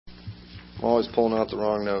I'm always pulling out the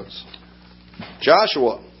wrong notes.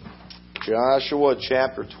 Joshua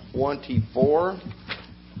chapter 24.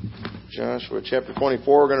 Joshua chapter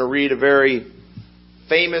 24. We're going to read a very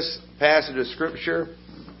famous passage of Scripture.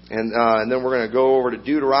 And then we're going to go over to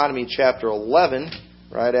Deuteronomy chapter 11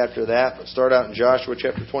 right after that. But start out in Joshua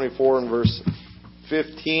chapter 24 and verse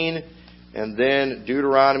 15. And then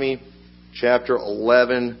Deuteronomy chapter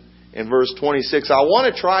 11 and verse 26. I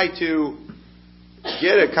want to try to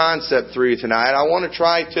get a concept through you tonight. I want to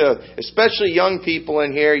try to, especially young people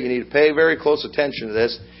in here, you need to pay very close attention to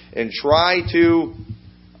this and try to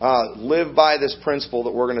live by this principle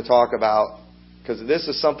that we're going to talk about, because this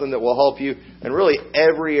is something that will help you in really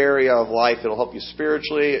every area of life. It'll help you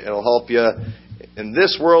spiritually. It'll help you in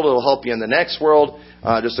this world. It'll help you in the next world.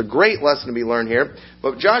 Just a great lesson to be learned here.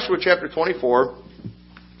 But Joshua chapter 24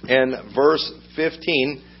 and verse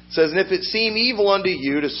 15 says, "And if it seem evil unto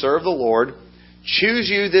you to serve the Lord, choose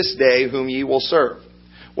you this day whom ye will serve,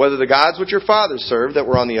 whether the gods which your fathers served that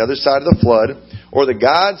were on the other side of the flood, or the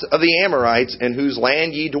gods of the Amorites in whose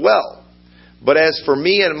land ye dwell. But as for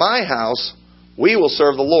me and my house, we will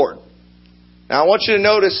serve the Lord." Now I want you to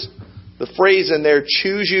notice the phrase in there,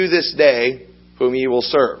 choose you this day whom ye will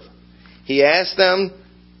serve. He asked them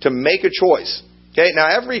to make a choice. Okay, now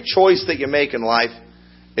every choice that you make in life,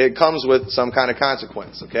 it comes with some kind of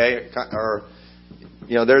consequence. Okay, or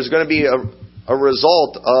there's going to be a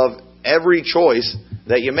result of every choice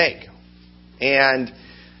that you make. And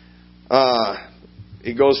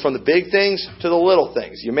it goes from the big things to the little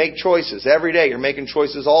things. You make choices every day. You're making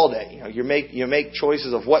choices all day. You make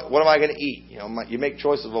choices of what am I going to eat? You make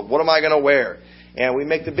choices of what am I going to wear? And we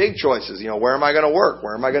make the big choices. Where am I going to work?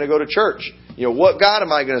 Where am I going to go to church? What God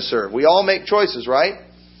am I going to serve? We all make choices, right?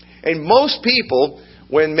 And most people,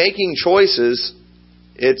 when making choices,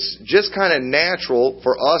 it's just kind of natural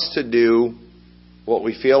for us to do what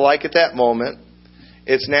we feel like at that moment.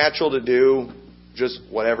 It's natural to do just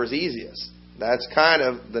whatever's easiest. That's kind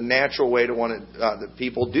of the natural way to want to that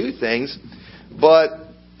people do things. But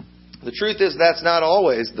the truth is that's not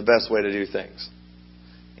always the best way to do things.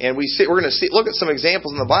 And we're going to look at some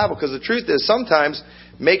examples in the Bible, because the truth is sometimes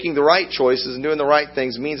making the right choices and doing the right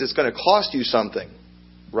things means it's going to cost you something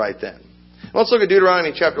right then. Let's look at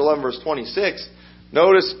Deuteronomy chapter 11 verse 26.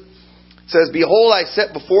 Notice it says, "Behold, I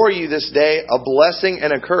set before you this day a blessing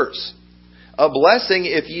and a curse. A blessing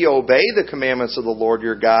if ye obey the commandments of the Lord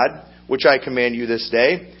your God, which I command you this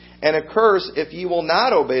day. And a curse if ye will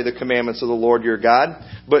not obey the commandments of the Lord your God,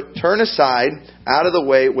 but turn aside out of the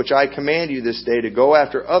way which I command you this day to go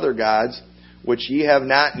after other gods, which ye have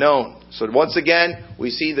not known." So once again,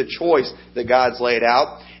 we see the choice that God's laid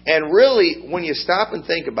out. And really, when you stop and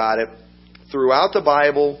think about it, throughout the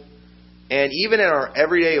Bible, and even in our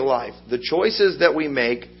everyday life, the choices that we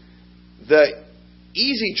make, the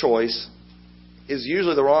easy choice is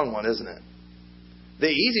usually the wrong one, isn't it? The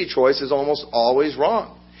easy choice is almost always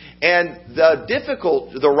wrong. And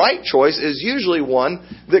the right choice is usually one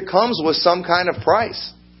that comes with some kind of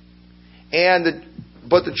price.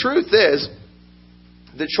 But the truth is,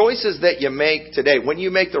 the choices that you make today, when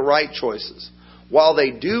you make the right choices, while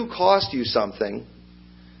they do cost you something,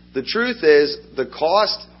 the truth is the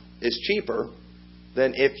cost is cheaper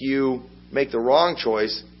than if you make the wrong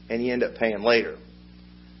choice and you end up paying later.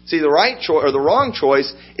 See, the right choice or the wrong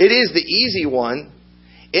choice, it is the easy one.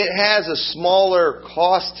 It has a smaller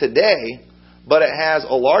cost today, but it has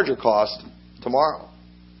a larger cost tomorrow.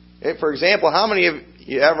 For example, how many of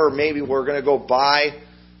you ever maybe were going to go buy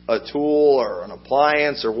a tool or an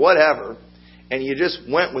appliance or whatever, and you just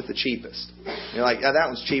went with the cheapest? You're like, that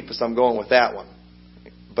one's cheapest, I'm going with that one.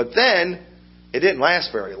 But then, it didn't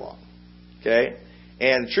last very long. Okay?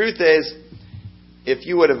 And the truth is, if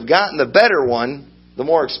you would have gotten the better one, the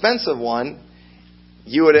more expensive one,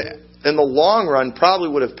 you would, in the long run, probably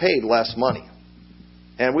would have paid less money.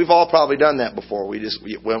 And we've all probably done that before.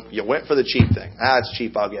 You went for the cheap thing. It's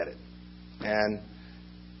cheap, I'll get it. And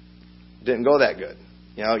it didn't go that good.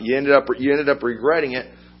 You ended up regretting it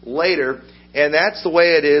later. And that's the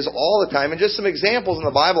way it is all the time. And just some examples in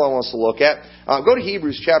the Bible I want us to look at. Go to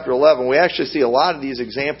Hebrews chapter 11. We actually see a lot of these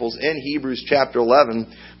examples in Hebrews chapter 11.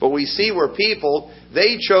 But we see where people,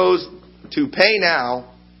 they chose to pay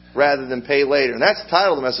now rather than pay later. And that's the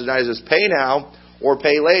title of the message tonight, is pay now or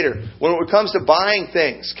pay later. When it comes to buying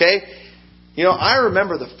things, okay? I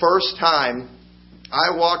remember the first time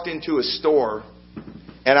I walked into a store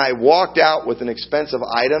and I walked out with an expensive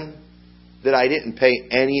item that I didn't pay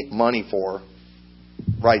any money for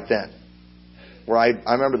right then. Where I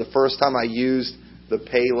remember the first time I used the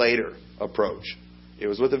pay later approach. It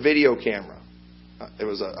was with a video camera.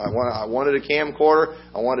 I wanted a camcorder.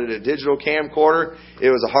 I wanted a digital camcorder. It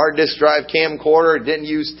was a hard disk drive camcorder. It didn't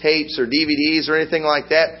use tapes or DVDs or anything like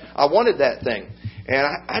that. I wanted that thing. And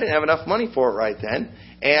I didn't have enough money for it right then.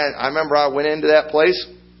 And I remember I went into that place,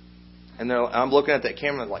 and I'm looking at that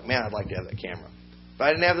camera, and I'm like, man, I'd like to have that camera. But I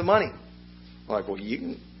didn't have the money. I'm like, well, you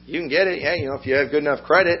can get it. Yeah, if you have good enough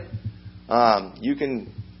credit, you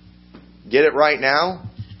can get it right now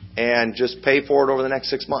and just pay for it over the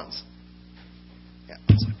next 6 months. Yeah,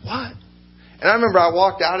 I was like, what? And I remember I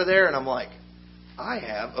walked out of there, and I'm like, I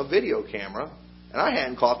have a video camera, and I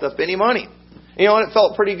hadn't coughed up any money. And it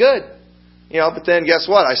felt pretty good. But then guess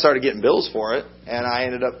what? I started getting bills for it, and I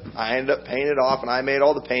ended up paying it off, and I made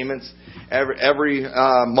all the payments every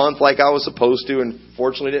month like I was supposed to, and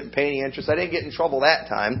fortunately didn't pay any interest. I didn't get in trouble that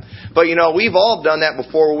time. But we've all done that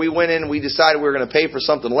before. Where we went in and we decided we were going to pay for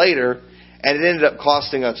something later, and it ended up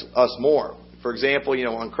costing us more. For example,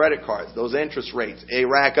 on credit cards, those interest rates, they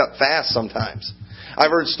rack up fast sometimes.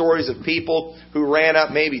 I've heard stories of people who ran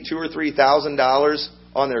up maybe $2,000 or $3,000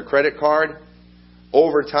 on their credit card.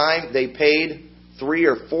 Over time, they paid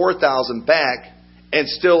 $3,000 or $4,000 back and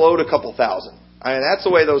still owed a couple thousand. That's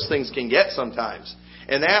the way those things can get sometimes.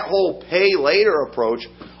 And that whole pay later approach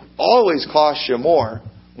always costs you more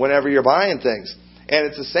whenever you're buying things. And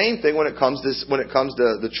it's the same thing when it comes to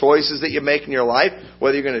the choices that you make in your life,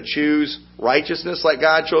 whether you're going to choose righteousness like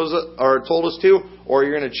God chose or told us to, or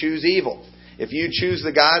you're going to choose evil. If you choose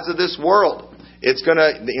the gods of this world, it's going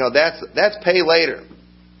to that's pay later.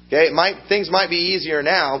 Okay, things might be easier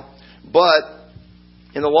now, but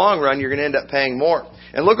in the long run, you're going to end up paying more.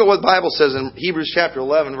 And look at what the Bible says in Hebrews chapter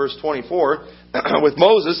 11, verse 24. With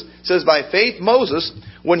Moses, it says, by faith Moses,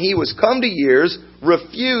 when he was come to years,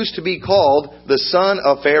 refused to be called the son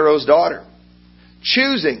of Pharaoh's daughter,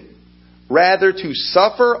 choosing rather to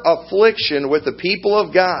suffer affliction with the people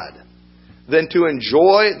of God than to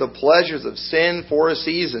enjoy the pleasures of sin for a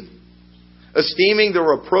season, esteeming the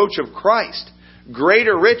reproach of Christ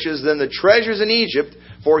greater riches than the treasures in Egypt,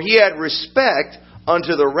 for he had respect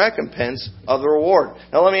unto the recompense of the reward.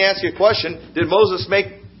 Now let me ask you a question. Did Moses make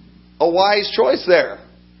a wise choice there?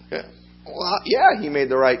 Well, yeah, he made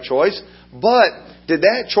the right choice. But did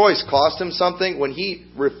that choice cost him something when he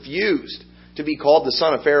refused to be called the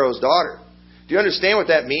son of Pharaoh's daughter? Do you understand what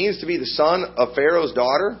that means to be the son of Pharaoh's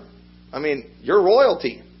daughter? You're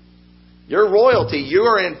royalty. You're royalty. You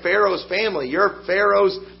are in Pharaoh's family. You're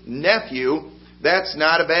Pharaoh's nephew. That's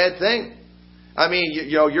not a bad thing.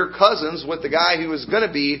 You're cousins with the guy who was going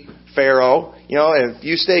to be Pharaoh. If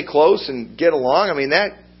you stay close and get along,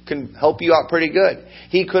 that can help you out pretty good.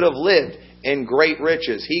 He could have lived in great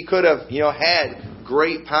riches. He could have, had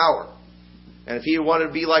great power. And if he wanted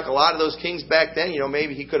to be like a lot of those kings back then,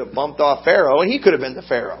 maybe he could have bumped off Pharaoh and he could have been the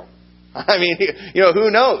Pharaoh. Who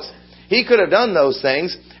knows? He could have done those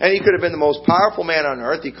things, and he could have been the most powerful man on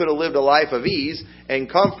earth. He could have lived a life of ease and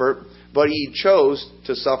comfort. But he chose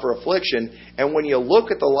to suffer affliction. And when you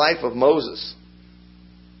look at the life of Moses,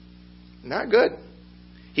 not good.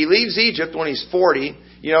 He leaves Egypt when he's 40,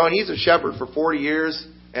 and he's a shepherd for 40 years.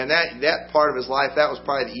 And that part of his life, that was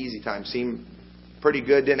probably the easy time. Seemed pretty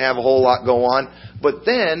good, didn't have a whole lot go on. But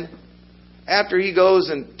then, after he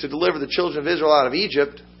goes to deliver the children of Israel out of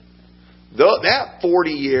Egypt, that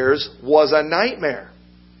 40 years was a nightmare.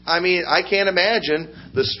 I can't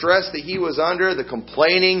imagine the stress that he was under, the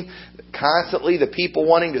complaining, constantly the people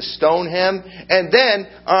wanting to stone him. And then,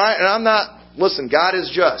 listen, God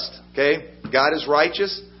is just, okay? God is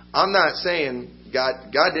righteous. I'm not saying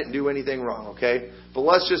God didn't do anything wrong, okay? But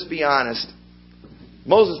let's just be honest.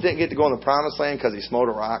 Moses didn't get to go in the promised land because he smote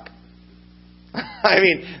a rock.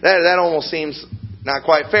 That almost seems not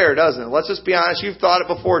quite fair, doesn't it? Let's just be honest. You've thought it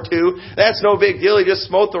before too. That's no big deal. He just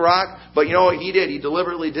smote the rock. But you know what he did? He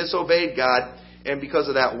deliberately disobeyed God. And because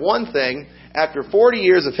of that one thing, after 40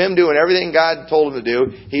 years of him doing everything God told him to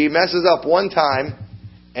do, he messes up one time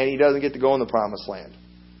and he doesn't get to go in the promised land.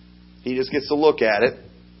 He just gets to look at it.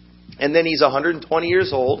 And then he's 120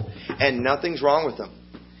 years old and nothing's wrong with him.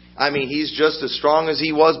 He's just as strong as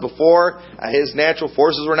he was before. His natural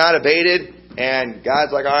forces were not abated. And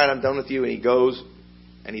God's like, all right, I'm done with you. And he goes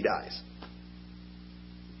and he dies.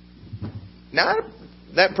 Not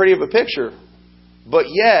that pretty of a picture. But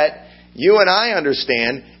yet, you and I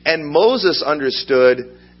understand, and Moses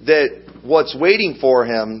understood, that what's waiting for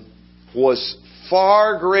him was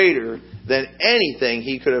far greater than anything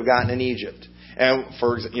he could have gotten in Egypt. And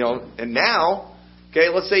and now, okay,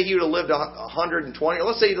 let's say he would have lived 120, or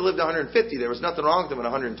let's say he'd have lived 150. There was nothing wrong with him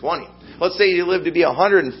at 120. Let's say he lived to be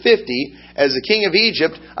 150 as the king of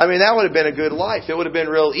Egypt. That would have been a good life. It would have been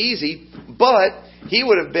real easy, but he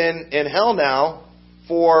would have been in hell now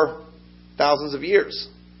for thousands of years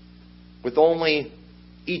with only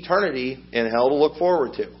eternity in hell to look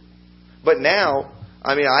forward to. But now,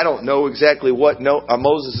 I mean, I don't know exactly what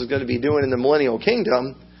Moses is going to be doing in the millennial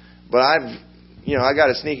kingdom, but I got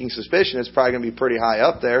a sneaking suspicion it's probably going to be pretty high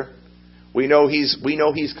up there. We know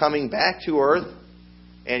he's coming back to earth,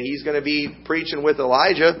 and he's going to be preaching with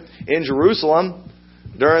Elijah in Jerusalem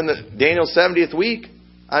during the Daniel's 70th week.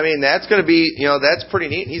 I mean, that's going to be, that's pretty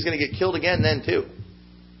neat. He's going to get killed again then too.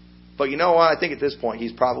 But you know what? I think at this point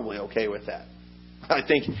he's probably okay with that. I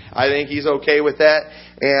think he's okay with that.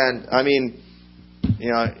 And I mean,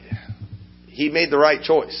 he made the right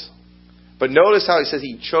choice. But notice how he says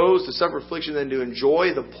he chose to suffer affliction than to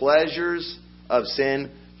enjoy the pleasures of sin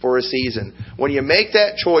for a season. When you make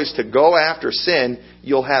that choice to go after sin,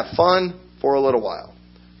 you'll have fun for a little while.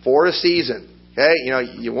 For a season. Okay?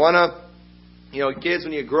 You want to, kids,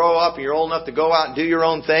 when you grow up and you're old enough to go out and do your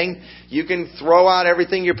own thing, you can throw out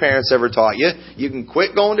everything your parents ever taught you. You can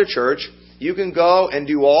quit going to church. You can go and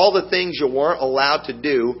do all the things you weren't allowed to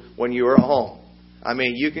do when you were at home. I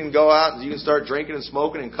mean, you can go out and you can start drinking and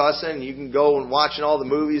smoking and cussing. And you can go and watching all the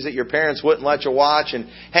movies that your parents wouldn't let you watch and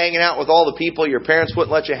hanging out with all the people your parents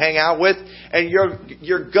wouldn't let you hang out with. And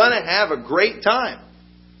you're going to have a great time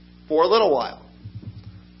for a little while.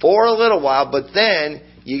 For a little while, but then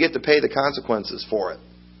you get to pay the consequences for it.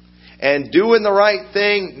 And doing the right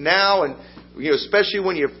thing now, and especially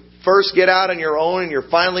when you first get out on your own and you're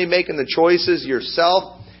finally making the choices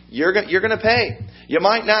yourself, you're going to pay. You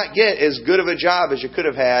might not get as good of a job as you could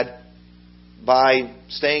have had by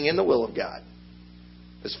staying in the will of God.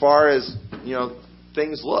 As far as,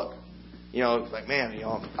 things look. Like, man,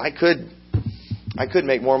 I could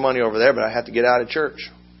make more money over there, but I have to get out of church.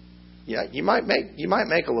 Yeah, you might make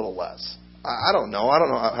a little less. I don't know. I don't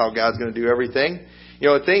know how God's going to do everything.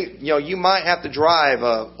 You might have to drive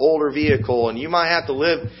an older vehicle and you might have to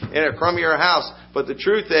live in a crummier house. But the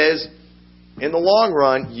truth is, in the long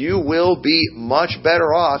run, you will be much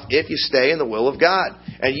better off if you stay in the will of God.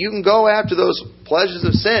 And you can go after those pleasures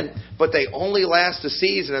of sin, but they only last a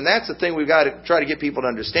season. And that's the thing we've got to try to get people to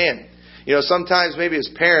understand. Sometimes maybe as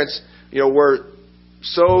parents, we're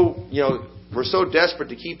so desperate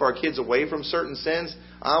to keep our kids away from certain sins.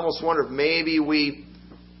 I almost wonder if maybe we,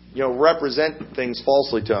 represent things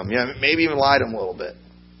falsely to them. Maybe even lie to them a little bit.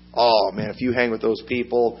 Oh, man, if you hang with those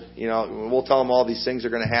people, we'll tell them all these things are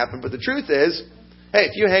going to happen. But the truth is, hey,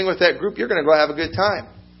 if you hang with that group, you're going to go have a good time.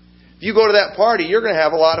 If you go to that party, you're going to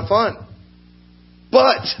have a lot of fun.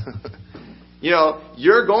 But,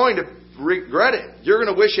 you're going to regret it. You're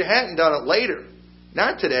going to wish you hadn't done it later.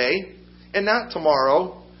 Not today and not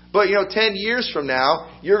tomorrow. But, 10 years from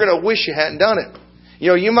now, you're going to wish you hadn't done it.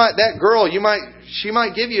 She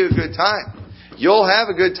might give you a good time. You'll have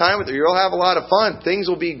a good time with her. You'll have a lot of fun. Things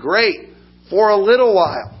will be great for a little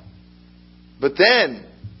while. But then,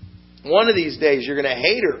 one of these days, you're going to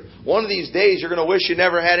hate her. One of these days, you're going to wish you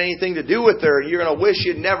never had anything to do with her. And you're going to wish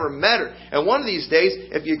you'd never met her. And one of these days,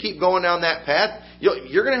 if you keep going down that path,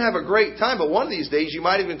 you're going to have a great time. But one of these days, you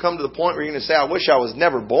might even come to the point where you're going to say, I wish I was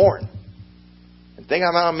never born. And think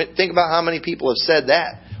about how many people have said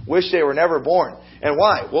that. Wish they were never born. And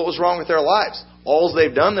why? What was wrong with their lives? All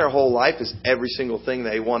they've done their whole life is every single thing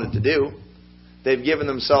they wanted to do. They've given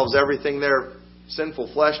themselves everything their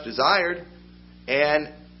sinful flesh desired, and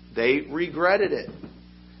they regretted it.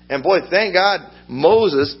 And boy, thank God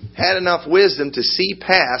Moses had enough wisdom to see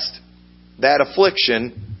past that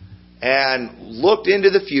affliction and looked into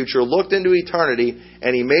the future, looked into eternity,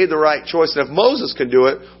 and he made the right choice. And if Moses could do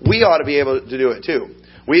it, we ought to be able to do it too.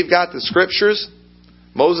 We've got the Scriptures.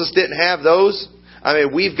 Moses didn't have those. I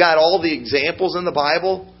mean, we've got all the examples in the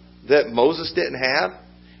Bible that Moses didn't have.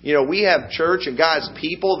 We have church and God's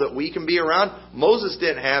people that we can be around. Moses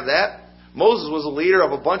didn't have that. Moses was a leader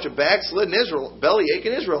of a bunch of backslidden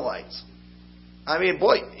belly-aching Israelites. I mean,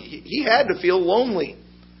 boy, he had to feel lonely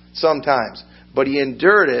sometimes. But he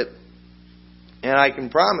endured it. And I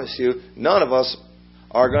can promise you, none of us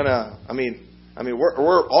are going to,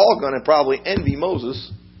 we're all going to probably envy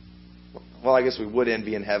Moses. Well, I guess we would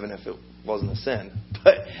envy in heaven if it wasn't a sin.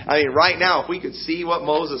 But, right now, if we could see what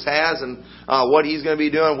Moses has and what he's going to be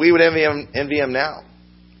doing, we would envy him now.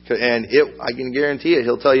 And I can guarantee you,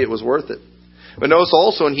 he'll tell you it was worth it. But notice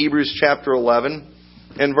also in Hebrews chapter 11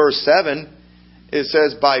 and verse 7, it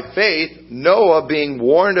says, by faith, Noah, being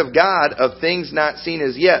warned of God of things not seen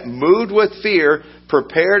as yet, moved with fear,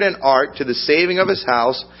 prepared an ark to the saving of his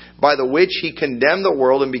house, by the which he condemned the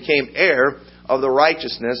world and became heir of the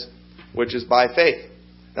righteousness which is by faith.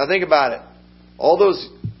 Now think about it. All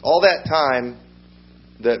that time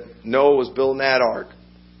that Noah was building that ark,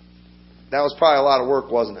 that was probably a lot of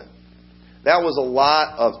work, wasn't it? That was a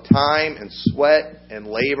lot of time and sweat and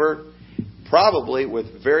labor, probably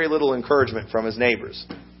with very little encouragement from his neighbors.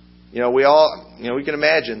 We can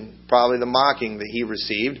imagine probably the mocking that he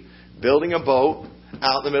received, building a boat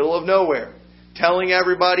out in the middle of nowhere, telling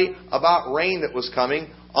everybody about rain that was coming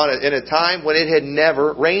in a time when it had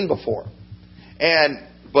never rained before.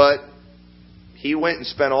 But he went and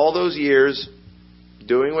spent all those years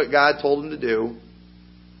doing what God told him to do,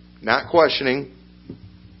 not questioning,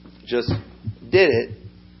 just did it,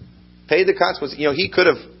 paid the consequences. He could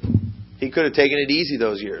have taken it easy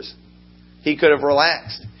those years. He could have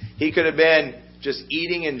relaxed. He could have been just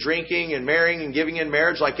eating and drinking and marrying and giving in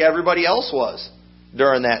marriage like everybody else was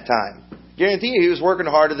during that time. Guarantee you he was working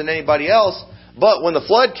harder than anybody else. But when the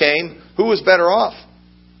flood came, who was better off?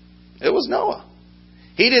 It was Noah.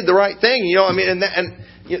 He did the right thing.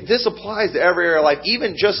 This applies to every area of life,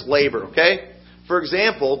 even just labor, okay? For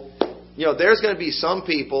example, there's going to be some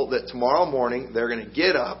people that tomorrow morning, they're going to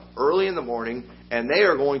get up early in the morning and they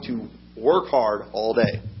are going to work hard all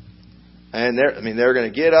day. And they're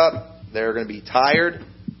going to get up, they're going to be tired,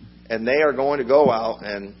 and they are going to go out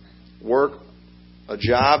and work a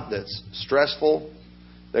job that's stressful.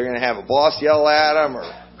 They're going to have a boss yell at them or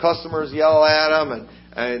customers yell at them,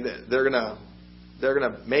 and they're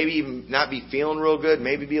going to maybe even not be feeling real good,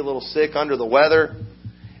 maybe be a little sick, under the weather.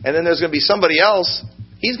 And then there's going to be somebody else,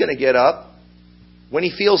 he's going to get up when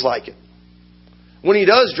he feels like it. When he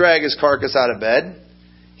does drag his carcass out of bed,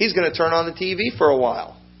 he's going to turn on the TV for a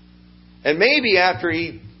while. And maybe after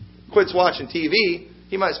he quits watching TV,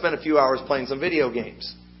 he might spend a few hours playing some video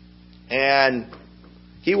games. And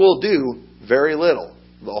he will do very little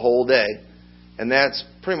the whole day. And that's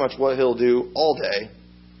pretty much what he'll do all day,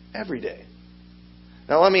 every day.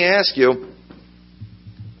 Now let me ask you,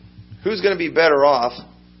 who's going to be better off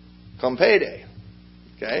come payday?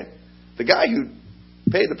 Okay? The guy who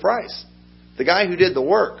paid the price. The guy who did the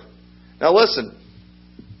work. Now listen,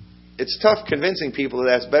 it's tough convincing people that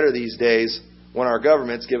that's better these days when our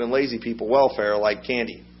government's giving lazy people welfare like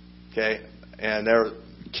candy. Okay? And they're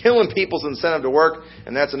killing people's incentive to work,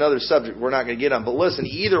 and that's another subject we're not going to get on. But listen,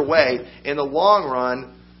 either way, in the long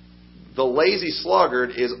run, the lazy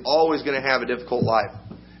sluggard is always going to have a difficult life.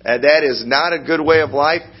 And that is not a good way of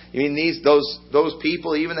life. Those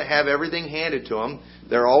people, even that have everything handed to them,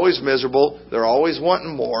 they're always miserable. They're always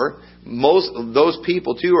wanting more. Most of those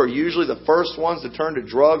people, too, are usually the first ones to turn to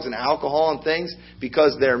drugs and alcohol and things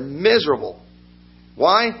because they're miserable.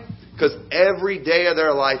 Why? Because every day of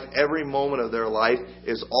their life, every moment of their life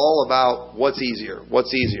is all about what's easier.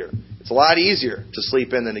 What's easier? It's a lot easier to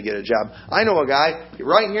sleep in than to get a job. I know a guy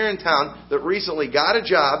right here in town that recently got a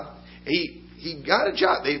job. He got a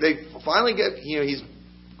job. They finally get, he's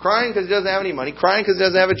crying because he doesn't have any money, crying because he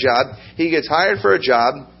doesn't have a job. He gets hired for a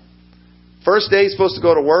job. First day he's supposed to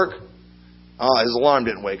go to work. His alarm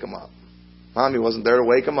didn't wake him up. Mommy wasn't there to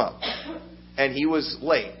wake him up. And he was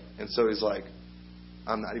late. And so he's like,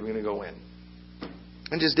 I'm not even going to go in.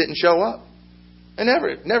 And just didn't show up. And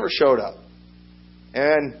never showed up.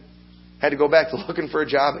 And had to go back to looking for a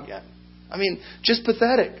job again. Just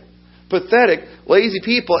pathetic. Pathetic, lazy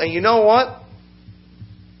people. And you know what?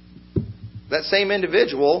 That same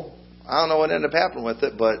individual, I don't know what ended up happening with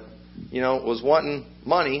it, but, was wanting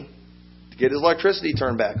money to get his electricity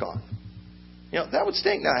turned back on. That would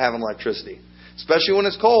stink not having electricity, especially when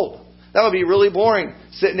it's cold. That would be really boring,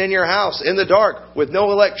 sitting in your house in the dark with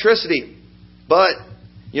no electricity. But,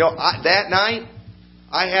 that night,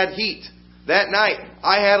 I had heat. That night,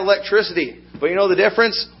 I had electricity. But you know the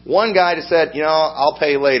difference? One guy just said, I'll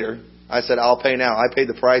pay later. I said, I'll pay now. I paid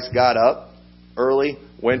the price, got up early,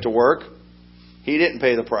 went to work. He didn't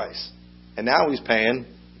pay the price. And now he's paying,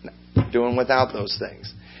 doing without those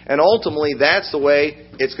things. And ultimately, that's the way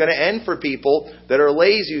it's going to end for people that are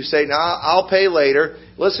lazy who say, I'll pay later.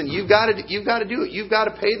 Listen, you've got to do it. You've got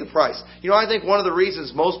to pay the price. I think one of the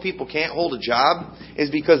reasons most people can't hold a job is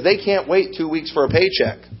because they can't wait 2 weeks for a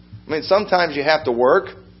paycheck. Sometimes you have to work.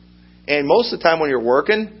 And most of the time when you're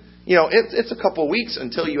working, it's a couple of weeks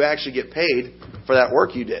until you actually get paid for that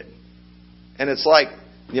work you did. And it's like,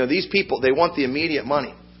 these people, they want the immediate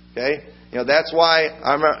money. Okay? That's why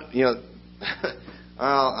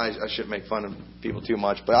I shouldn't make fun of people too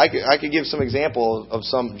much, but I could give some example of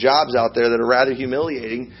some jobs out there that are rather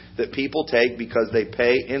humiliating that people take because they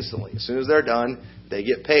pay instantly. As soon as they're done, they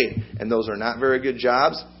get paid. And those are not very good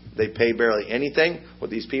jobs. They pay barely anything. What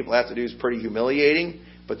these people have to do is pretty humiliating.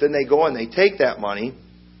 But then they go and they take that money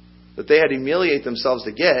that they had to humiliate themselves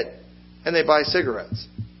to get, and they buy cigarettes.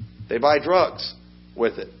 They buy drugs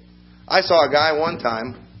with it. I saw a guy one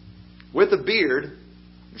time with a beard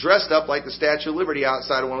dressed up like the Statue of Liberty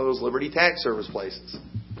outside of one of those Liberty Tax Service places.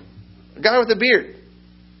 A guy with a beard.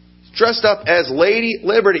 He's dressed up as Lady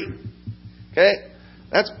Liberty. Okay?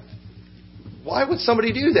 Why would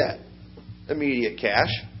somebody do that? Immediate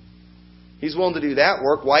cash. He's willing to do that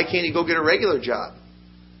work. Why can't he go get a regular job?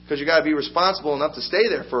 Because you got to be responsible enough to stay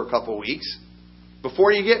there for a couple of weeks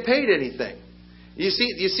before you get paid anything. You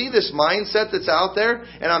see this mindset that's out there?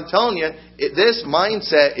 And I'm telling you, this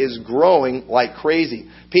mindset is growing like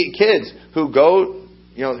crazy. Kids who go,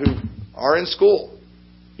 who are in school,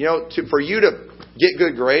 for you to get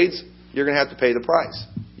good grades, you're going to have to pay the price.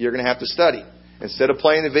 You're going to have to study. Instead of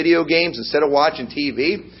playing the video games, instead of watching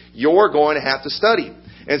TV, you're going to have to study.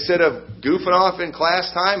 Instead of goofing off in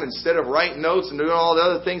class time, instead of writing notes and doing all the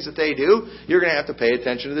other things that they do, you're going to have to pay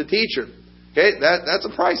attention to the teacher. Okay, that's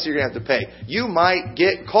a price you're going to have to pay. You might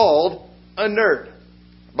get called a nerd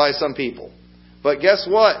by some people. But guess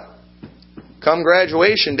what? Come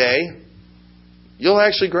graduation day, you'll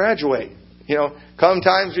actually graduate. Come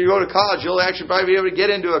times when you go to college, you'll actually probably be able to get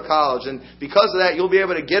into a college. And because of that, you'll be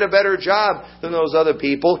able to get a better job than those other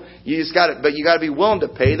people. But you got to be willing to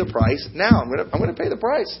pay the price now. I'm going to pay the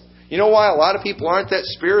price. You know why a lot of people aren't that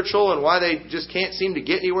spiritual and why they just can't seem to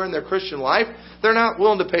get anywhere in their Christian life? They're not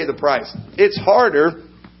willing to pay the price. It's harder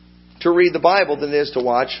to read the Bible than it is to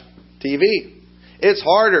watch TV. It's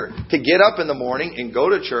harder to get up in the morning and go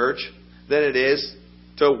to church than it is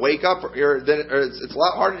to wake up. It's a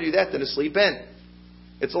lot harder to do that than to sleep in.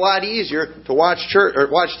 It's a lot easier to watch church or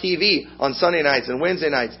watch TV on Sunday nights and Wednesday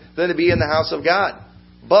nights than to be in the house of God.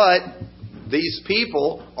 But these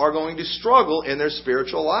people are going to struggle in their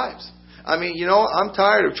spiritual lives. I mean, I'm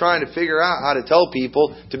tired of trying to figure out how to tell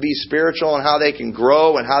people to be spiritual and how they can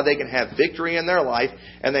grow and how they can have victory in their life,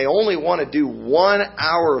 and they only want to do 1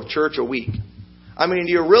 hour of church a week. I mean,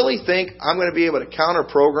 do you really think I'm going to be able to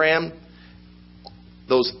counter-program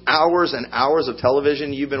those hours and hours of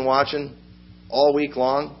television you've been watching all week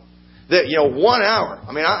long? That 1 hour.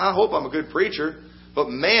 I mean, I hope I'm a good preacher. But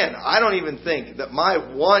man, I don't even think that my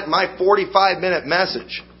 45-minute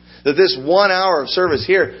message, that this 1 hour of service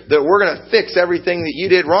here, that we're going to fix everything that you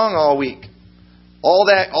did wrong all week. All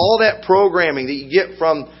that programming that you get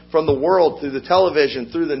from the world, through the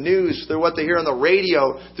television, through the news, through what they hear on the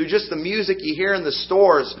radio, through just the music you hear in the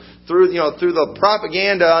stores, through the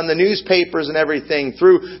propaganda on the newspapers and everything,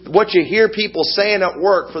 through what you hear people saying at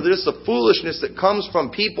work, for just the foolishness that comes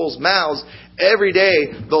from people's mouths every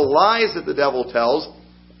day, the lies that the devil tells,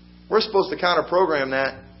 we're supposed to counter-program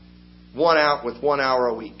that 1 hour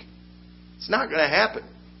a week. It's not going to happen.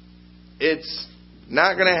 It's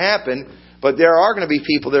not going to happen. But there are going to be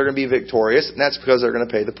people that are going to be victorious, and that's because they're going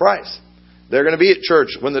to pay the price. They're going to be at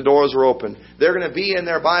church when the doors are open. They're going to be in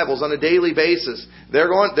their Bibles on a daily basis. They're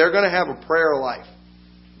going to have a prayer life.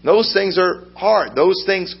 Those things are hard. Those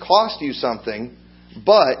things cost you something.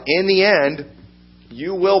 But in the end,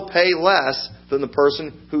 you will pay less than the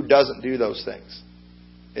person who doesn't do those things.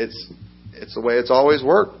 It's the way it's always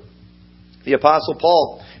worked. The Apostle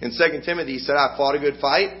Paul in 2 Timothy said, I fought a good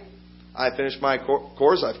fight. I finished my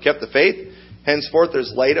course. I've kept the faith. Henceforth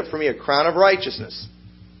there's laid up for me a crown of righteousness,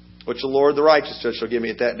 which the Lord the righteous judge shall give me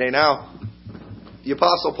at that day. Now, the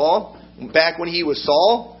Apostle Paul, back when he was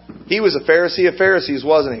Saul, he was a Pharisee of Pharisees,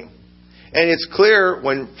 wasn't he? And it's clear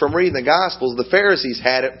from reading the Gospels, the Pharisees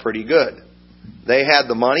had it pretty good. They had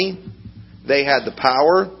the money. They had the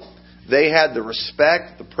power. They had the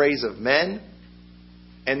respect, the praise of men.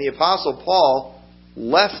 And the Apostle Paul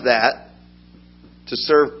left that to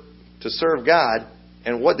serve God.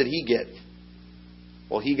 And what did he get?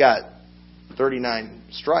 Well, he got 39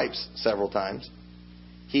 stripes several times.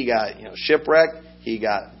 He got shipwrecked. He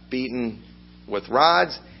got beaten with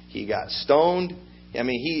rods. He got stoned. I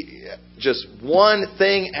mean, he just one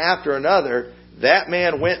thing after another that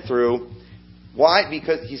man went through. Why?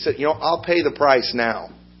 Because he said, I'll pay the price now.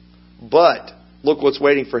 But look what's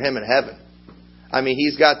waiting for him in heaven. I mean,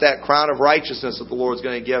 he's got that crown of righteousness that the Lord's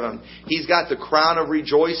going to give him. He's got the crown of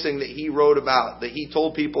rejoicing that he wrote about, that he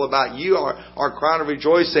told people about. You are our crown of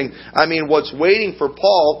rejoicing. I mean, what's waiting for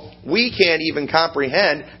Paul, we can't even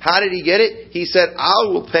comprehend. How did he get it? He said, I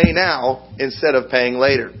will pay now instead of paying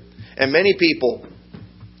later. And many people,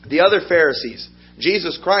 the other Pharisees,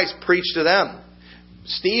 Jesus Christ preached to them.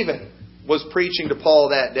 Stephen was preaching to Paul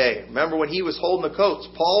that day. Remember when he was holding the coats?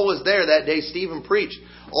 Paul was there that day. Stephen preached.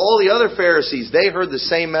 All the other Pharisees, they heard the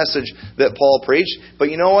same message that Paul preached.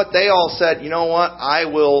 But you know what? They all said, I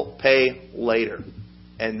will pay later.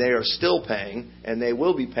 And they are still paying, and they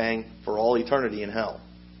will be paying for all eternity in hell.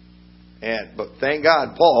 But thank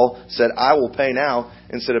God, Paul said, I will pay now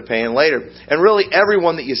instead of paying later. And really,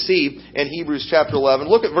 everyone that you see in Hebrews chapter 11,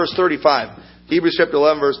 look at verse 35. Hebrews chapter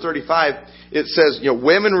 11, verse 35, it says,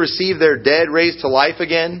 women receive their dead raised to life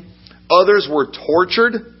again. Others were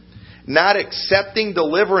tortured, not accepting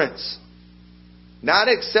deliverance. Not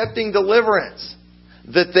accepting deliverance.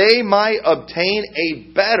 That they might obtain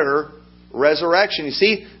a better resurrection. You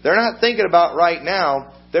see, they're not thinking about right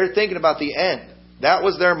now. They're thinking about the end. That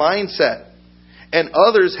was their mindset. And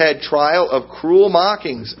others had trial of cruel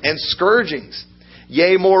mockings and scourgings.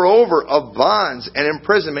 Yea, moreover, of bonds and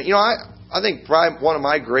imprisonment. You know, I think probably one of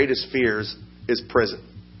my greatest fears is prison.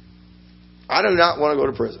 I do not want to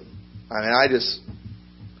go to prison.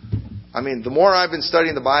 The more I've been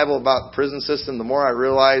studying the Bible about the prison system, the more I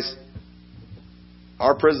realize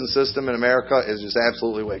our prison system in America is just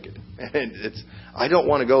absolutely wicked. And I don't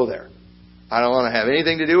want to go there. I don't want to have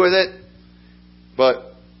anything to do with it.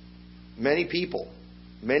 But many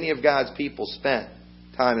of God's people spent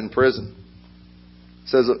time in prison.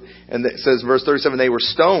 It says verse 37, they were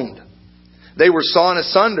stoned. They were sawn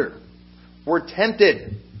asunder. Were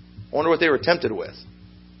tempted. I wonder what they were tempted with.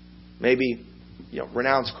 Maybe,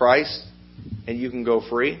 renounce Christ and you can go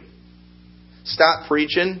free. Stop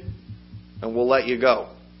preaching and we'll let you go.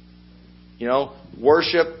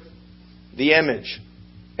 Worship the image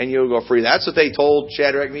and you'll go free. That's what they told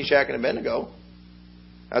Shadrach, Meshach, and Abednego.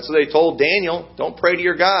 That's what they told Daniel. Don't pray to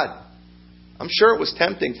your God. I'm sure it was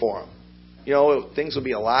tempting for them. Things would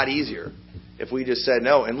be a lot easier if we just said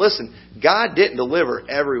no. And listen, God didn't deliver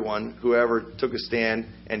everyone who ever took a stand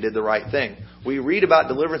and did the right thing. We read about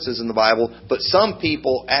deliverances in the Bible, but some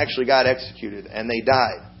people actually got executed and they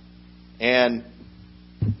died. And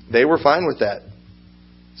they were fine with that.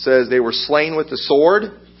 It says they were slain with the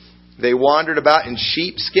sword. They wandered about in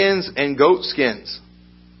sheepskins and goatskins.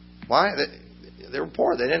 Why? They were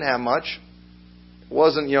poor. They didn't have much. It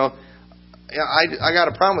wasn't, I got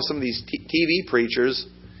a problem with some of these TV preachers.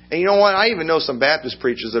 And you know what? I even know some Baptist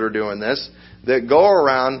preachers that are doing this, that go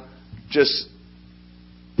around just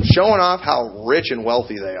showing off how rich and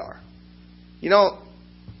wealthy they are.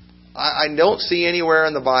 I don't see anywhere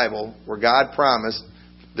in the Bible where God promised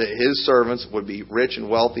that His servants would be rich and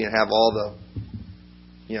wealthy and have all the,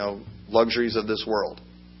 luxuries of this world.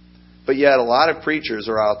 But yet a lot of preachers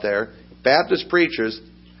are out there, Baptist preachers,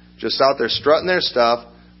 just out there strutting their stuff,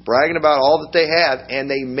 bragging about all that they have, and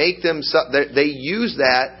they use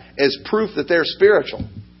that as proof that they're spiritual.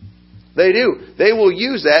 They do. They will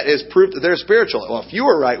use that as proof that they're spiritual. Well, if you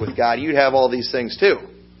were right with God, you'd have all these things too.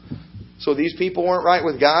 So these people weren't right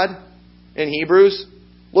with God in Hebrews.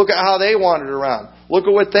 Look at how they wandered around. Look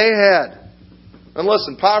at what they had. And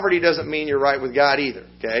listen, poverty doesn't mean you're right with God either.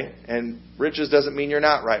 Okay? And riches doesn't mean you're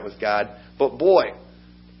not right with God. But boy,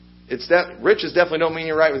 riches definitely don't mean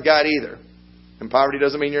you're right with God either. And poverty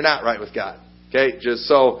doesn't mean you're not right with God. Okay? Just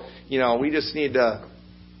so, we just need to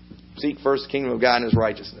seek first the kingdom of God and His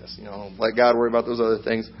righteousness. Let God worry about those other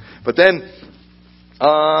things. But then,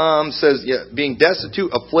 says, being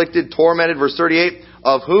destitute, afflicted, tormented, verse 38,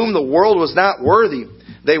 of whom the world was not worthy.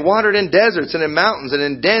 They wandered in deserts and in mountains and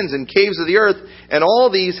in dens and caves of the earth. And all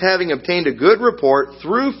these, having obtained a good report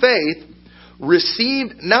through faith,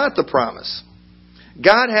 received not the promise.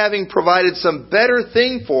 God having provided some better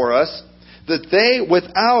thing for us, that they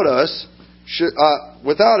without us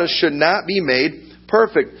should not be made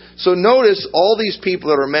perfect. So notice all these people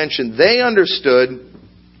that are mentioned, they understood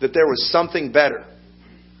that there was something better.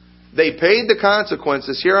 They paid the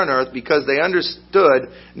consequences here on earth because they understood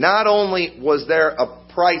not only was there a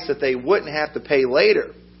price that they wouldn't have to pay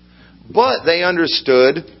later, but they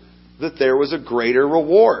understood that there was a greater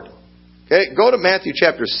reward. Okay, go to Matthew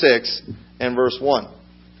chapter 6 and verse 1.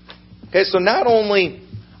 Okay, so not only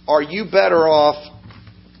are you better off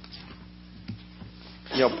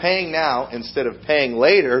paying now instead of paying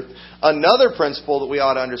later, another principle that we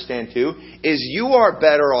ought to understand too is you are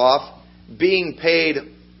better off being paid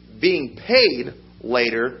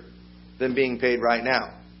later than being paid right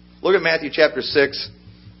now. Look at Matthew chapter 6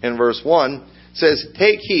 and verse 1. It says,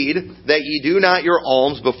 take heed that ye do not your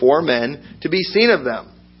alms before men to be seen of them.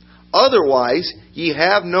 Otherwise, ye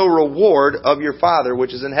have no reward of your Father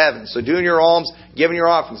which is in heaven. So doing your alms, giving your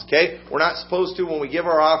offerings, okay? We're not supposed to, when we give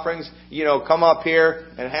our offerings, come up here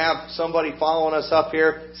and have somebody following us up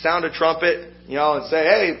here, sound a trumpet, and say,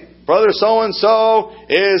 hey, brother so-and-so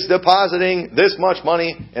is depositing this much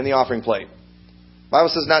money in the offering plate. The Bible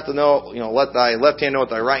says not to know, let thy left hand know what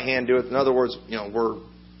thy right hand doeth. In other words,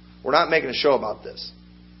 we're not making a show about this.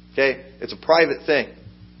 Okay? It's a private thing.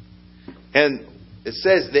 And it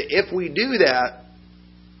says that if we do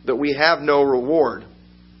that we have no reward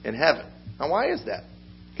in heaven. Now, why is that?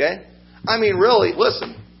 Okay? Really,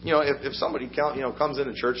 listen, if somebody comes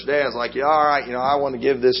into church today and is like, all right, I want to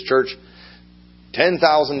give this church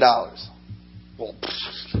 $10,000. well,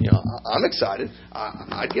 I'm excited.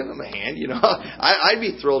 I'd give him a hand. I'd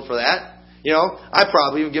be thrilled for that. I'd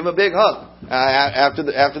probably even give him a big hug after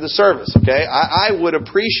the service. Okay, I would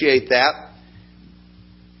appreciate that.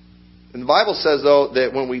 And the Bible says, though,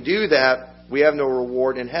 that when we do that, we have no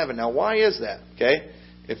reward in heaven. Now, why is that? Okay,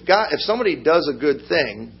 if somebody does a good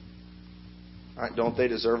thing, right, don't they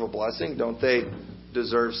deserve a blessing? Don't they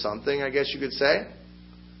deserve something, I guess you could say?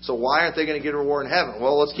 So why aren't they going to get a reward in heaven?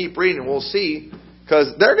 Well, let's keep reading and we'll see.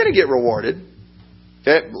 Because they're going to get rewarded.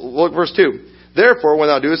 Okay, look verse 2. Therefore, when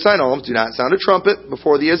thou doest thine alms, do not sound a trumpet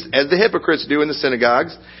before thee as the hypocrites do in the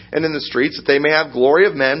synagogues and in the streets, that they may have glory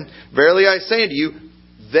of men. Verily I say unto you,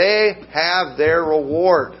 they have their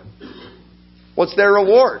reward. What's their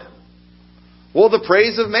reward? Well, the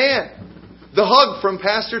praise of man. The hug from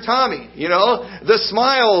Pastor Tommy. The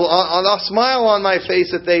smile on my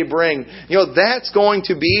face that they bring. That's going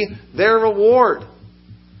to be their reward.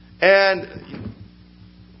 And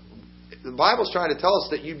the Bible's trying to tell us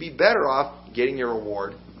that you'd be better off getting your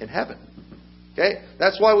reward in heaven. Okay?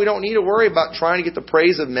 That's why we don't need to worry about trying to get the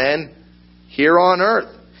praise of men here on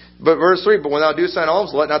earth. But verse 3, but when thou doest thine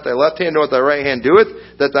alms, let not thy left hand know what thy right hand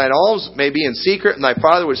doeth, that thine alms may be in secret, and thy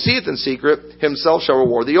Father which seeth in secret, himself shall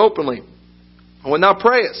reward thee openly. And when thou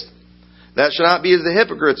prayest, that shall not be as the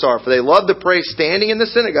hypocrites are, for they love to pray standing in the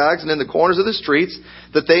synagogues and in the corners of the streets,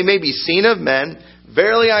 that they may be seen of men.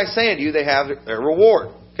 Verily I say unto you, they have their reward.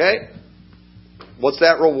 Okay? What's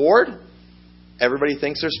that reward? Everybody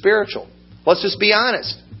thinks they're spiritual. Let's just be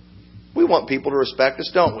honest. We want people to respect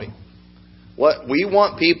us, don't we? We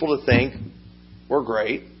want people to think we're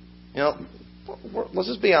great. Let's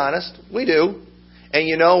just be honest. We do. And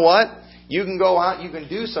you know what? You can go out, you can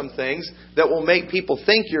do some things that will make people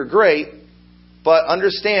think you're great, but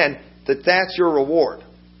understand that that's your reward.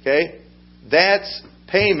 Okay? That's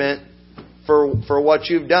payment for what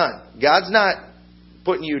you've done. God's not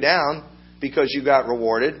putting you down because you got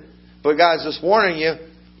rewarded, but God's just warning you,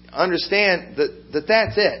 understand that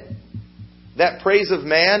that's it. That praise of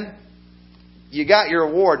man, you got your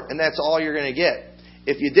reward, and that's all you're going to get.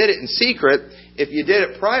 If you did it in secret, if you did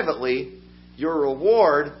it privately, your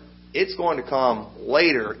reward, it's going to come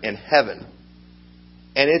later in heaven.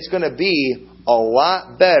 And it's going to be a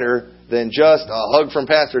lot better than just a hug from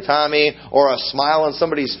Pastor Tommy or a smile on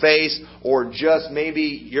somebody's face or just maybe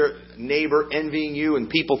your neighbor envying you and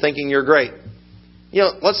people thinking you're great.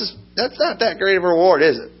 That's not that great of a reward,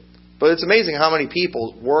 is it? But it's amazing how many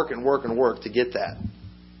people work and work and work to get that.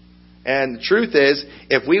 And the truth is,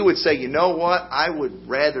 if we would say, you know what, I would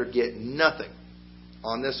rather get nothing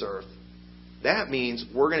on this earth, that means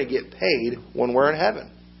we're going to get paid when we're in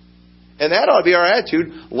heaven. And that ought to be our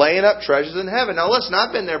attitude, laying up treasures in heaven. Now listen,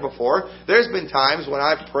 I've been there before. There's been times when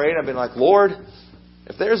I've prayed, I've been like, Lord,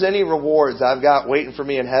 if there's any rewards I've got waiting for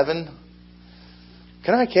me in heaven,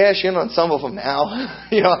 can I cash in on some of them now?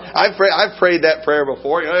 I've prayed that prayer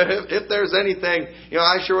before. If there's anything,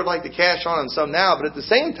 I sure would like to cash on some now. But at the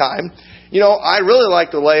same time, I'd really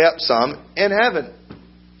like to lay up some in heaven.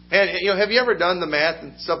 And have you ever done the math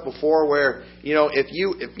and stuff before where if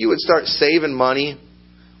you would start saving money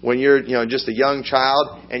when you're just a young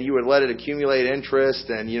child and you would let it accumulate interest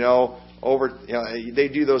and they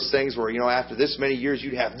do those things where after this many years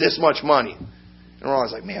you'd have this much money. And we're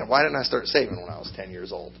always like, man, why didn't I start saving when I was 10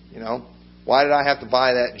 years old? Why did I have to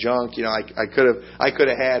buy that junk? I could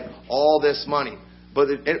have had all this money. But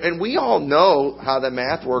and we all know how the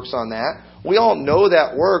math works on that. We all know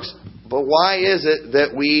that works. But why is it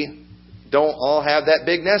that we don't all have that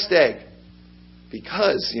big nest egg?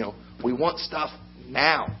 Because we want stuff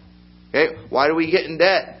now. Okay? Why do we get in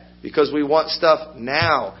debt? Because we want stuff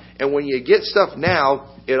now. And when you get stuff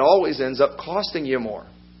now, it always ends up costing you more.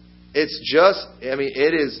 It's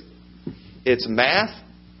math,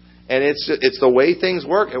 and it's the way things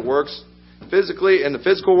work. It works physically in the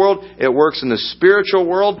physical world. It works in the spiritual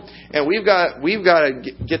world. And we've got to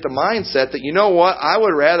get the mindset that, you know what, I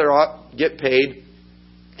would rather get paid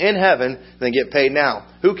in heaven than get paid now.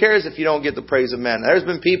 Who cares if you don't get the praise of men? There's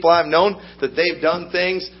been people I've known that they've done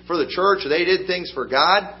things for the church, or they did things for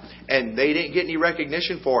God, and they didn't get any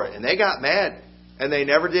recognition for it. And they got mad, and they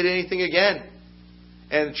never did anything again.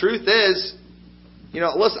 And the truth is,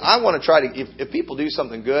 listen, I want to try to, if people do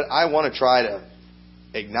something good, I want to try to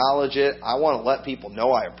acknowledge it. I want to let people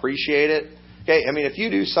know I appreciate it. Okay, if you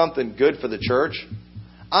do something good for the church,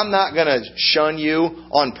 I'm not going to shun you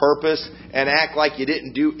on purpose and act like you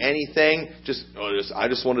didn't do anything. I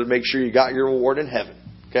just wanted to make sure you got your reward in heaven.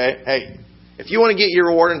 Okay, hey, if you want to get your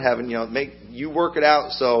reward in heaven, you work it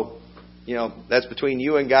out so, that's between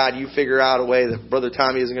you and God. You figure out a way that Brother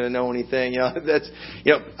Tommy isn't going to know anything. I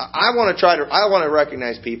want to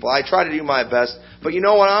recognize people. I try to do my best, but you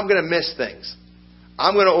know what? I'm going to miss things.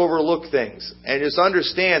 I'm going to overlook things, and just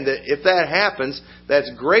understand that if that happens, that's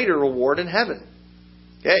greater reward in heaven.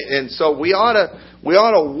 Okay, and so we ought to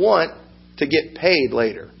want to get paid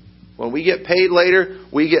later. When we get paid later,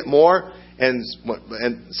 we get more. And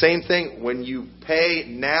same thing, when you pay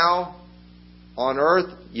now on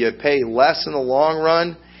earth, you pay less in the long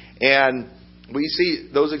run. And we see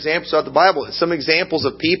those examples throughout the Bible. Some examples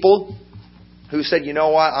of people who said, you know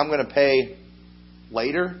what, I'm going to pay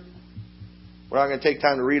later. We're not going to take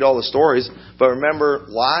time to read all the stories. But remember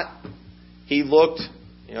Lot? He looked,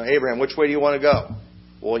 Abraham, which way do you want to go?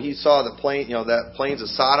 Well, he saw the that plains of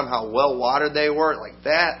Sodom, how well watered they were. Like,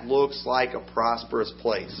 that looks like a prosperous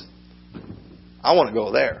place. I want to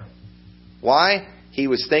go there. Why? He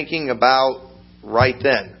was thinking about right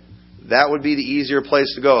then. That would be the easier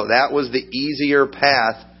place to go. That was the easier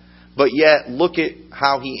path. But yet, look at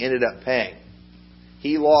how he ended up paying.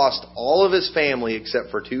 He lost all of his family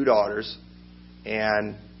except for 2 daughters.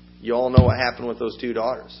 And you all know what happened with those 2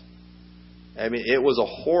 daughters. I mean, it was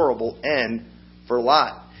a horrible end for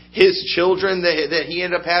Lot. His children that he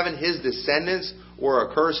ended up having, his descendants, were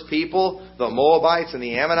a cursed people. The Moabites and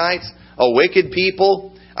the Ammonites, a wicked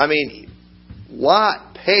people. I mean,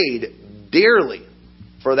 Lot paid dearly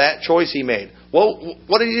for that choice he made. Well,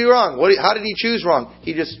 what did he do wrong? How did he choose wrong?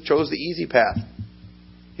 He just chose the easy path.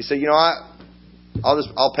 He said,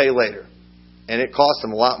 I'll pay later. And it cost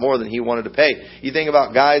him a lot more than he wanted to pay. You think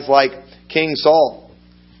about guys like King Saul.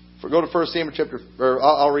 Go to 1 Samuel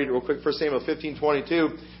I'll read it real quick. 1 Samuel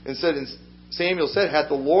 15:22. And Samuel said, hath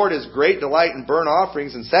the Lord his great delight in burnt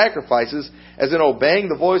offerings and sacrifices, as in obeying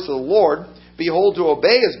the voice of the Lord? Behold, to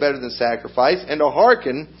obey is better than sacrifice, and to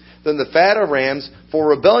hearken than the fat of rams. For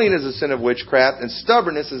rebellion is a sin of witchcraft, and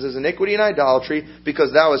stubbornness is iniquity and idolatry,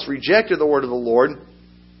 because thou hast rejected the word of the Lord.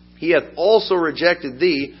 He hath also rejected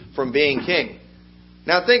thee from being king.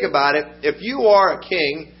 Now think about it. If you are a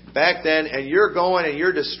king back then, and you're going and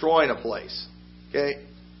you're destroying a place, okay?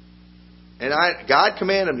 And God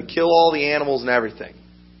commanded him to kill all the animals and everything.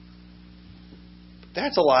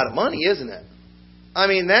 That's a lot of money, isn't it? I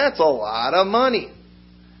mean, that's a lot of money.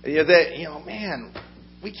 Man,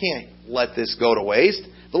 we can't let this go to waste.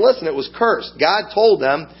 But listen, it was cursed. God told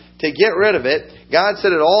them to get rid of it. God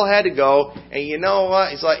said it all had to go. And you know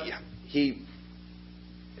what? He's like,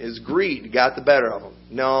 his greed got the better of him.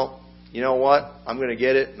 No, you know what? I'm going to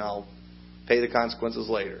get it, and I'll pay the consequences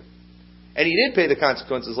later. And he did pay the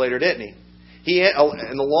consequences later, didn't he?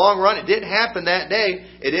 In the long run, it didn't happen that day.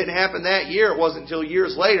 It didn't happen that year. It wasn't until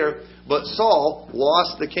years later. But Saul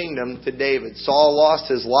lost the kingdom to David. Saul lost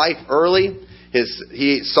his life early.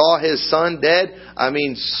 He saw his son dead. I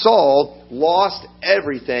mean, Saul lost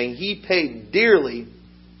everything. He paid dearly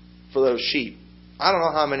for those sheep. I don't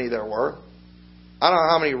know how many there were. I don't know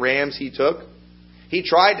how many rams he took. He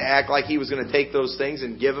tried to act like he was going to take those things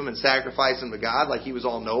and give them and sacrifice them to God, like he was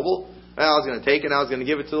all noble. And I was going to take it and I was going to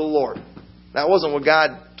give it to the Lord. That wasn't what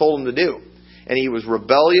God told him to do. And he was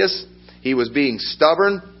rebellious. He was being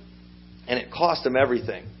stubborn. And it cost him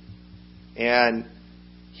everything. And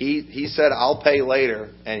he said, I'll pay later.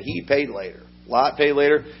 And he paid later. Lot paid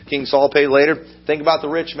later. King Saul paid later. Think about the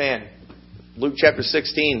rich man. Luke chapter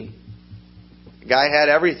 16. The guy had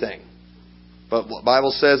everything. But the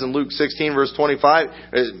Bible says in Luke 16 verse 25,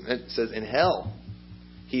 it says, in hell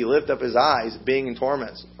he lifted up his eyes, being in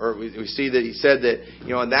torments. Or we see that he said that,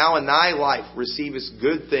 now in thy life receivest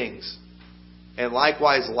good things, and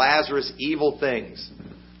likewise Lazarus evil things.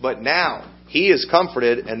 But now he is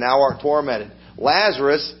comforted, and thou art tormented.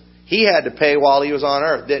 Lazarus, he had to pay while he was on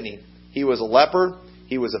earth, didn't he? He was a leper.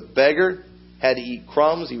 He was a beggar. Had to eat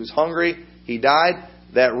crumbs. He was hungry. He died.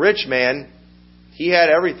 That rich man, he had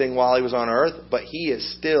everything while he was on earth, but he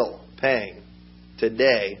is still paying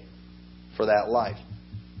today for that life.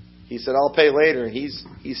 He said, I'll pay later, and he's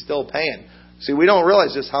still paying. See, we don't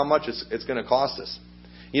realize just how much it's going to cost us.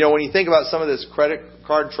 When you think about some of this credit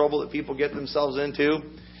card trouble that people get themselves into,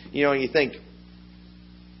 and you think,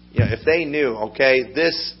 if they knew, okay,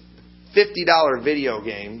 this $50 video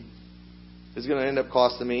game is going to end up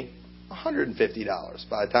costing me $150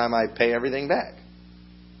 by the time I pay everything back.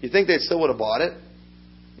 You think they still would have bought it?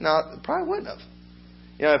 No, probably wouldn't have.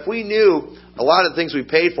 If we knew a lot of the things we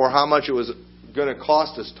paid for, how much it was going to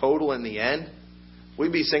cost us total in the end,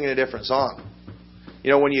 we'd be singing a different song.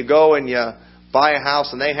 When you go and you buy a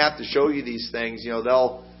house and they have to show you these things,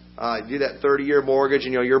 they'll do that 30-year mortgage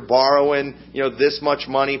and you're borrowing this much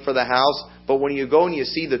money for the house. But when you go and you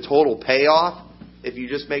see the total payoff, if you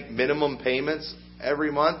just make minimum payments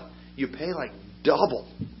every month, you pay like double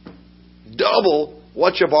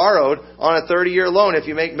what you borrowed on a 30-year loan if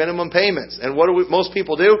you make minimum payments. And what do most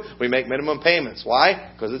people do? We make minimum payments.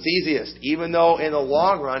 Why? Because it's easiest. Even though in the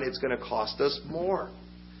long run it's going to cost us more.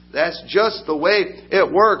 That's just the way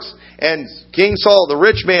it works. And King Saul, the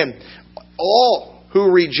rich man, all who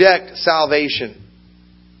reject salvation.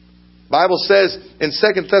 The Bible says in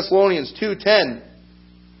 2 Thessalonians 2:10,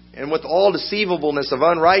 and with all deceivableness of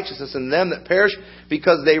unrighteousness in them that perish,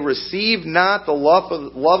 because they receive not the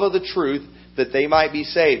love of the truth, that they might be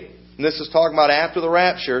saved. And this is talking about after the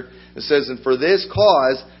rapture. It says, and for this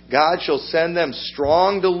cause God shall send them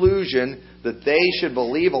strong delusion, that they should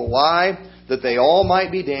believe a lie, that they all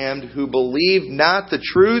might be damned, who believed not the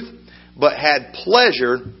truth, but had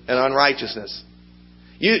pleasure in unrighteousness.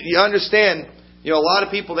 You understand, a lot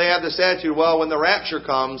of people, they have this attitude, well, when the rapture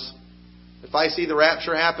comes, if I see the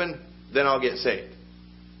rapture happen, then I'll get saved.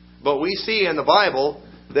 But we see in the Bible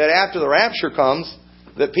that after the rapture comes,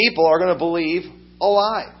 that people are going to believe a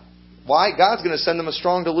lie. Why? God's going to send them a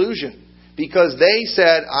strong delusion. Because they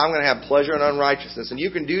said, I'm going to have pleasure in unrighteousness. And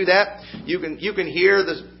you can do that. You can hear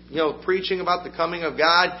this, preaching about the coming of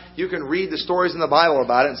God. You can read the stories in the Bible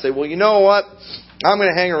about it and say, well, you know what? I'm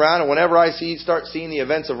going to hang around, and whenever I start seeing the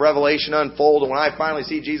events of Revelation unfold, and when I finally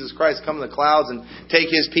see Jesus Christ come in the clouds and take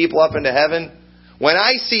His people up into heaven, when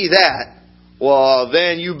I see that, well,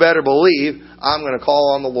 then you better believe I'm going to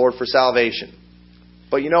call on the Lord for salvation.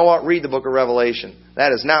 But you know what? Read the book of Revelation.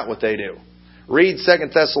 That is not what they do. Read 2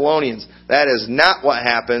 Thessalonians. That is not what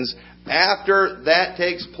happens. After that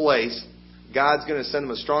takes place, God's going to send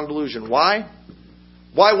them a strong delusion. Why?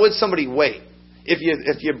 Why would somebody wait?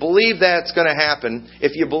 If you believe that's going to happen,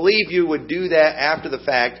 if you believe you would do that after the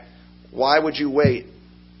fact, why would you wait?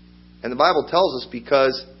 And the Bible tells us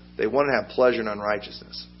because they want to have pleasure in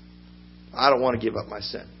unrighteousness. I don't want to give up my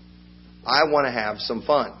sin. I want to have some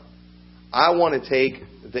fun. I want to take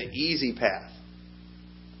the easy path.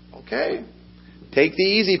 Okay? Take the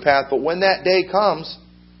easy path, but when that day comes,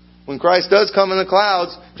 when Christ does come in the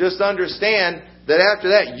clouds, just understand that after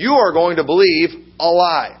that, you are going to believe a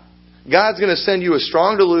lie. God's going to send you a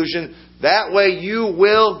strong delusion. That way you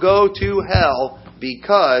will go to hell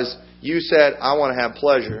because you said, I want to have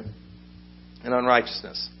pleasure in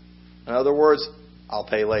unrighteousness. In other words, I'll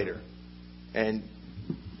pay later. And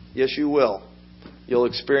yes, you will. You'll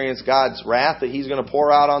experience God's wrath that He's going to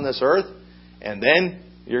pour out on this earth. And then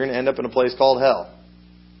you're going to end up in a place called hell.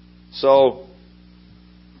 So,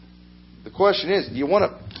 the question is, do you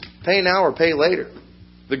want to pay now or pay later?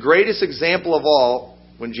 The greatest example of all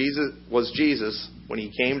when Jesus, when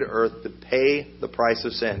He came to earth to pay the price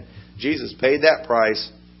of sin. Jesus paid that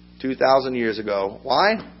price 2,000 years ago.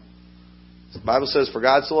 Why? The Bible says, for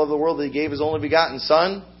God so loved the world that He gave His only begotten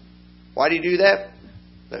Son. Why did He do that?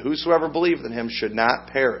 That whosoever believeth in Him should not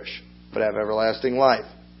perish, but have everlasting life.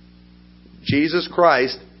 Jesus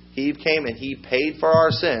Christ, He came and He paid for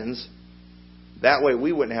our sins. That way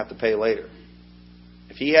we wouldn't have to pay later.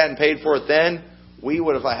 If He hadn't paid for it then, we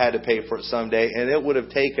would have had to pay for it someday, and it would have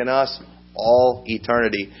taken us all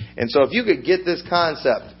eternity. And so if you could get this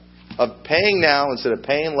concept of paying now instead of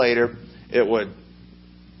paying later, it would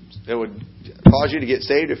cause you to get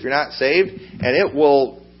saved if you're not saved, and it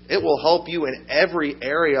will help you in every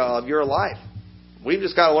area of your life. We've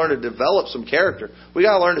just got to learn to develop some character. We've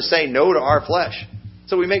got to learn to say no to our flesh.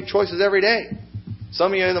 So we make choices every day.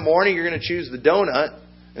 Some of you in the morning, you're going to choose the donut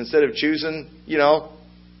instead of choosing,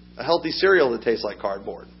 a healthy cereal that tastes like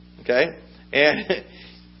cardboard. Okay? And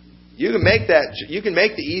you can make that. You can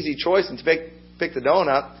make the easy choice and pick the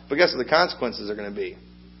donut, but guess what the consequences are going to be?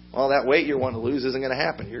 Well, that weight you're wanting to lose isn't going to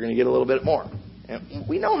happen. You're going to get a little bit more. And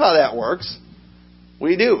we know how that works.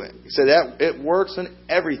 We do it. So that it works in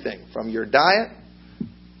everything from your diet.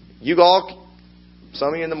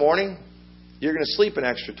 Some of you in the morning, you're going to sleep an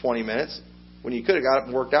extra 20 minutes when you could have got up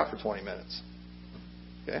and worked out for 20 minutes.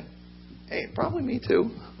 Okay? Hey, probably me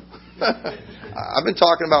too. I've been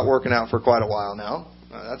talking about working out for quite a while now.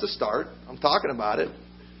 That's a start. I'm talking about it.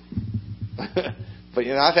 But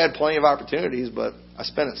I've had plenty of opportunities, but I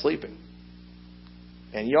spent it sleeping.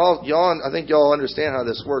 And y'all, I think y'all understand how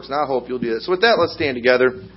this works, and I hope you'll do this. So with that, let's stand together.